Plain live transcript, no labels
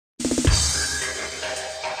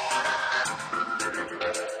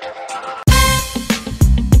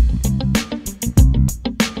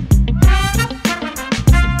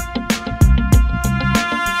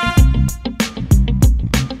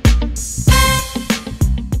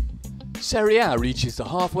Serie A reaches the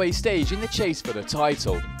halfway stage in the chase for the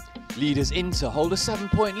title. Leaders Inter hold a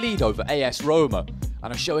 7-point lead over AS Roma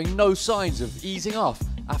and are showing no signs of easing off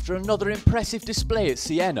after another impressive display at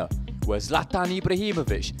Siena, where Zlatan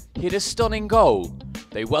Ibrahimovic hit a stunning goal.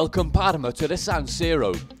 They welcome Parma to the San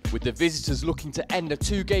Siro, with the visitors looking to end a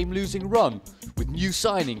 2-game losing run, with new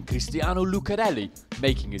signing Cristiano Lucarelli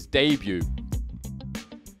making his debut.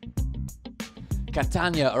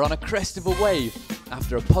 Catania are on a crest of a wave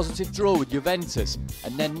after a positive draw with Juventus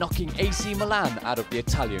and then knocking AC Milan out of the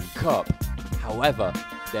Italian Cup. However,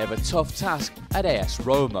 they have a tough task at AS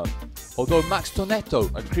Roma. Although Max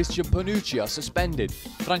Tonetto and Christian Panucci are suspended,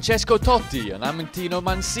 Francesco Totti and Amintino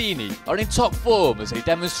Mancini are in top form as they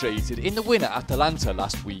demonstrated in the win at Atalanta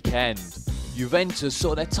last weekend. Juventus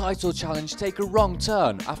saw their title challenge take a wrong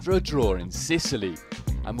turn after a draw in Sicily,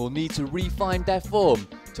 and will need to refine their form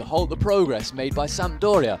to halt the progress made by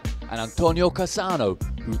Sampdoria and Antonio Cassano,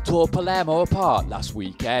 who tore Palermo apart last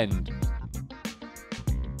weekend.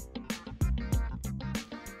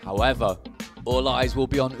 However, all eyes will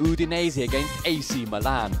be on Udinese against AC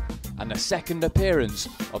Milan and the second appearance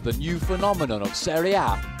of the new phenomenon of Serie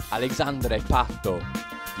A, Alexandre Pato.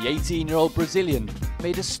 The 18-year-old Brazilian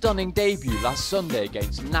made a stunning debut last Sunday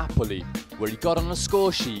against Napoli, where he got on a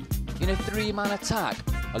score sheet in a 3-man attack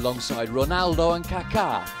alongside Ronaldo and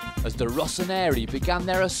Kaká as the Rossoneri began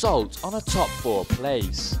their assault on a top 4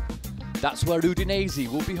 place. That's where Udinese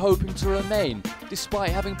will be hoping to remain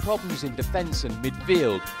despite having problems in defence and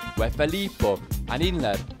midfield, where Filippo and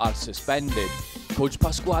Inler are suspended. Coach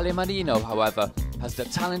Pasquale Marino, however, has the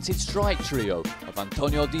talented strike trio of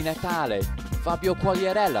Antonio Di Natale, Fabio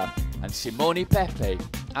Quagliarella and Simone Pepe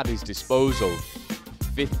at his disposal.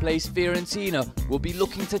 5th place Fiorentina will be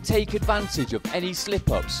looking to take advantage of any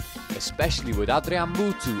slip-ups, especially with Adrian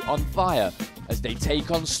Mutu on fire as they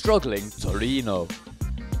take on struggling Torino.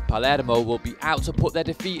 Palermo will be out to put their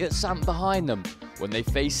defeat at Samp behind them when they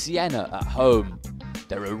face Siena at home.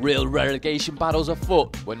 There are real relegation battles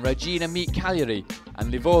afoot when Regina meet Cagliari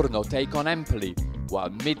and Livorno take on Empoli, while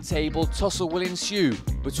mid-table tussle will ensue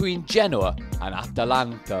between Genoa and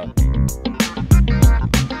Atalanta.